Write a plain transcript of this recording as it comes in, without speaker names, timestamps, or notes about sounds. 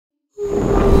This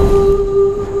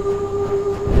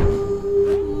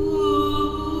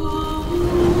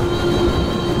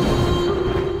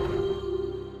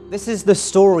is the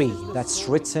story that's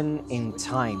written in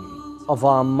time of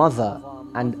our mother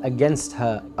and against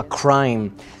her a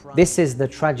crime. This is the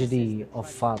tragedy of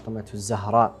Fatima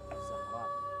Zahra.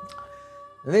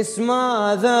 This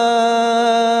mother,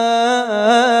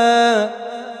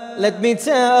 let me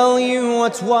tell you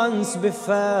what once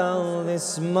befell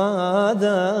this mother.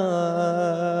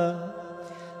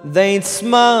 They'd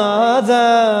smother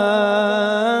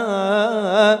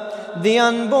the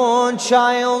unborn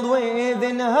child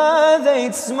within her.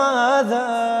 They'd smother,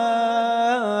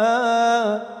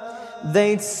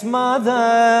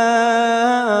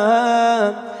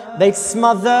 they'd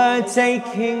smother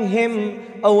taking him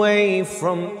away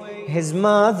from his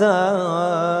mother.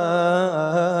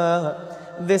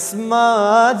 This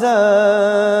mother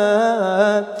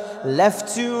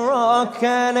left to rock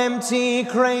an empty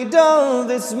cradle.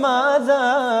 This mother,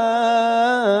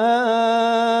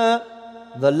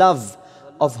 the love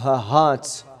of her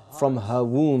heart from her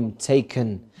womb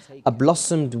taken. A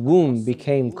blossomed womb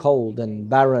became cold and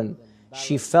barren.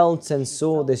 She felt and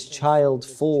saw this child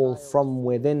fall from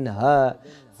within her.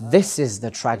 This is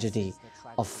the tragedy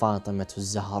of Fatima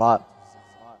Zahra.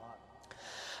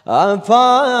 Apart,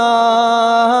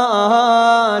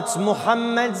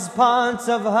 Muhammad's part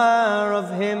of her, of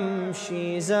him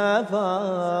she's a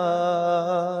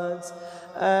part.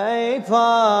 A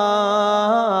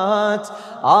part.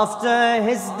 After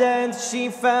his death she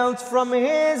felt from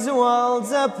his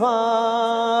worlds apart.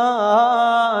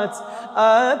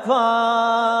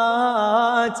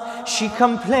 Apart. She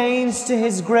complains to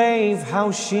his grave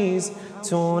how she's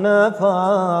torn apart.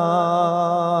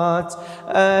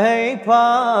 A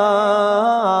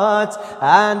part.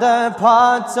 And a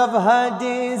part of her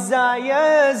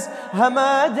desires, her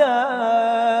mother.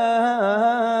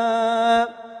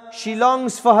 She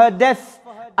longs for her death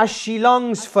as she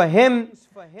longs for him.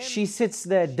 She sits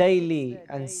there daily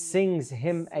and sings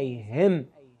him a hymn.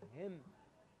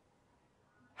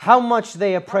 How much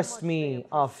they oppressed me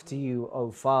after you, O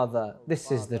Father.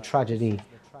 This is the tragedy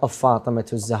of Fatima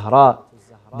Zahra.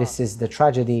 This is the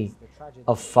tragedy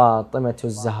of Fatima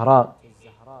Zahra.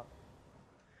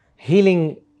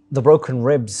 Healing the broken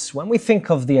ribs. When we think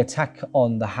of the attack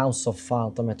on the house of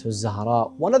Fatima Zahra,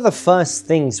 one of the first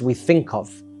things we think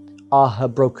of are her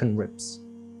broken ribs.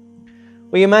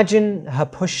 We imagine her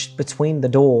pushed between the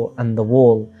door and the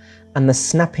wall and the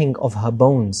snapping of her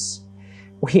bones.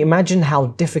 We imagine how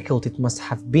difficult it must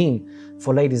have been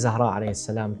for Lady Zahra alayhi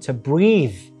salam to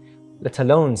breathe, let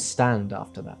alone stand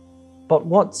after that. But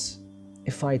what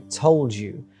if I told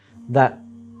you that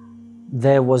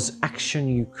there was action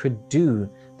you could do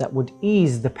that would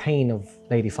ease the pain of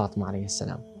Lady Fatima alayhi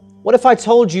salam? What if I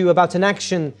told you about an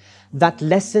action that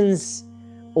lessens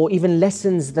or even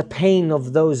lessens the pain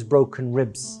of those broken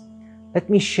ribs? Let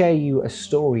me share you a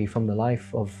story from the life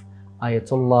of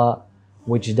Ayatollah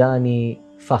Wijdani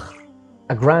Fakhr,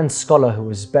 a grand scholar who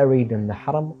was buried in the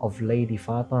haram of Lady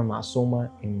Fatima Ma'sooma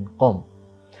in Qom.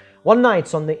 One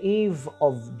night on the eve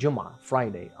of Jum'ah,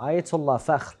 Friday, Ayatollah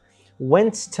Fakhr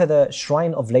went to the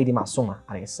shrine of Lady Ma'sooma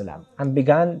alayhi salam and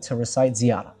began to recite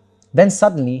ziyarah. Then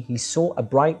suddenly he saw a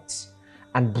bright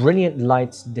and brilliant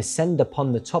light descend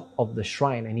upon the top of the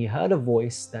shrine, and he heard a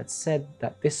voice that said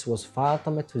that this was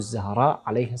Fatima Zahra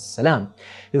alayhi salam,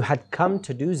 who had come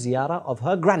to do ziyarah of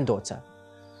her granddaughter.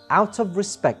 Out of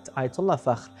respect, Ayatollah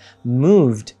Fakhr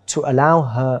moved to allow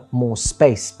her more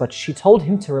space, but she told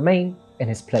him to remain in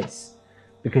his place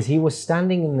because he was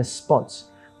standing in the spot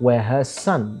where her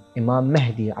son, Imam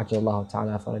Mahdi Ajallahu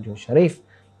Ta'ala Farajuhu Sharif,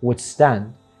 would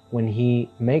stand when he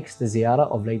makes the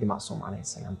ziyarah of Lady Ma'sooma alayhi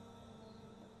salam.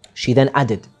 She then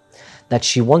added that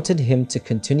she wanted him to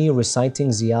continue reciting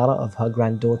ziyarah of her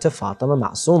granddaughter Fatima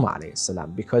Ma'sooma alayhi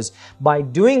salam, because by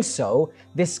doing so,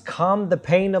 this calmed the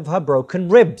pain of her broken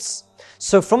ribs.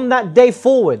 So from that day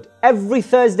forward, every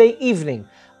Thursday evening,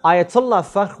 Ayatollah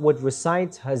Fakhr would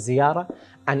recite her ziyarah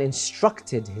and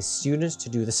instructed his students to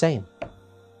do the same.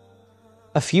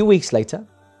 A few weeks later,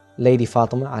 Lady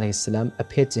Fatima alayhi salam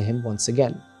appeared to him once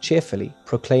again, cheerfully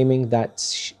proclaiming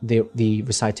that the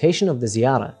recitation of the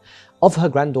ziyarah of her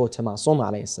granddaughter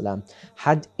Ma'sooma alayhi salam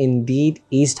had indeed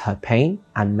eased her pain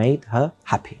and made her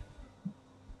happy.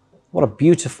 What a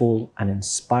beautiful and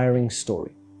inspiring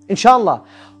story. Inshallah,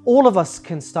 all of us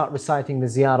can start reciting the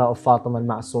ziyarah of Fatima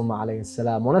al-Ma'sooma alayhi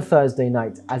salam on a Thursday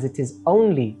night, as it is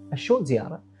only a short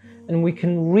ziyarah, and we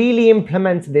can really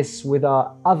implement this with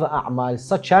our other a'mal,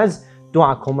 such as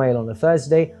Dua Kumail on a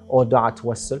Thursday or Dua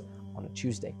Tawassul on a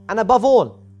Tuesday. And above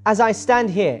all, As I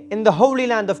stand here in the holy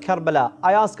land of Karbala,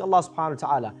 I ask Allah subhanahu wa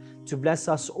ta'ala to bless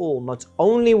us all, not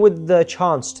only with the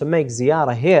chance to make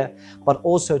ziyarah here, but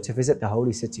also to visit the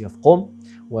holy city of Qom,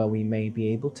 where we may be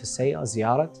able to say a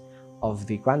ziyarat of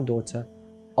the granddaughter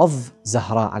of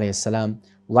Zahra alayhi salam,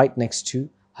 right next to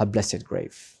her blessed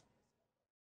grave.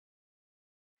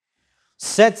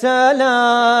 Satellite,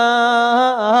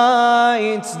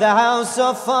 the house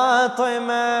of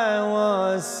Fatima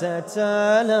was satellite.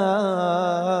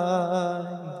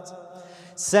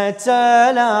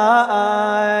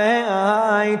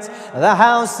 Satellite, the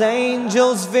house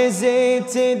angels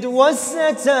visited was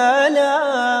satellite.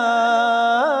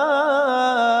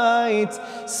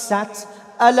 Satellite,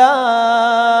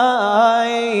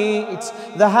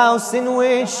 the house in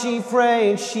which she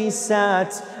prayed, she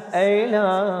sat a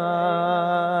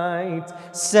light.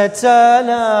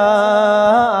 Satellite,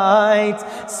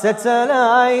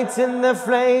 satellite, in the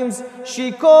flames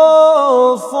she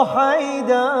called for Haidar.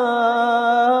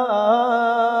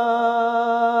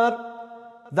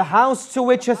 The house to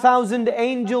which 1,000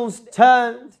 angels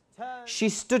turned, she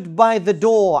stood by the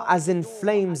door as in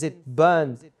flames it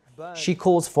burned. She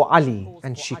calls for Ali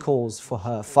and she calls for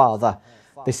her father.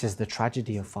 This is the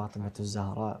tragedy of Fatima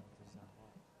Zahra.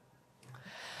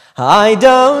 I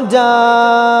don't die,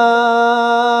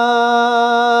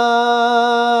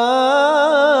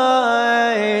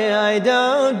 I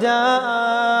don't die,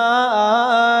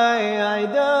 I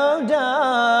don't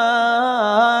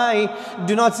die.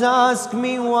 Do not ask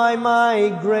me why my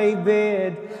grey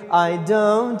beard. I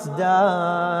don't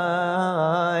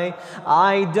die,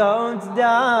 I don't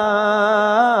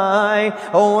die.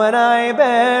 Oh, when I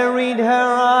buried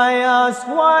her, I asked,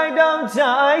 why don't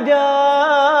I die?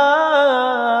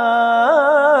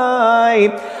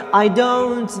 I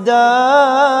don't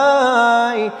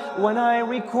die. When I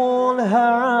recall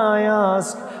her, I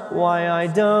ask, why I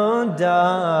don't die.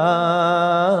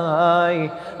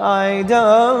 I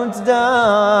don't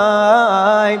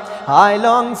die. I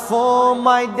long for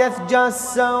my death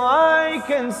just so I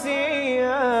can see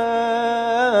her.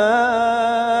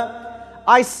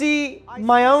 I see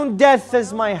my own death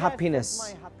as my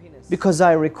happiness, because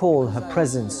I recall her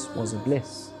presence was a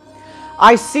bliss.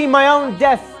 I see my own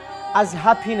death as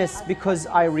happiness, because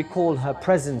I recall her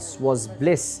presence was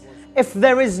bliss. If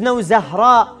there is no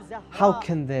Zahra, how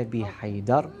can there be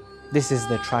Haidar? This is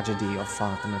the tragedy of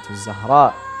Fatima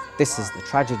Zahra. This is the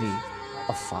tragedy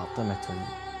of Fatima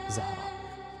Zahra.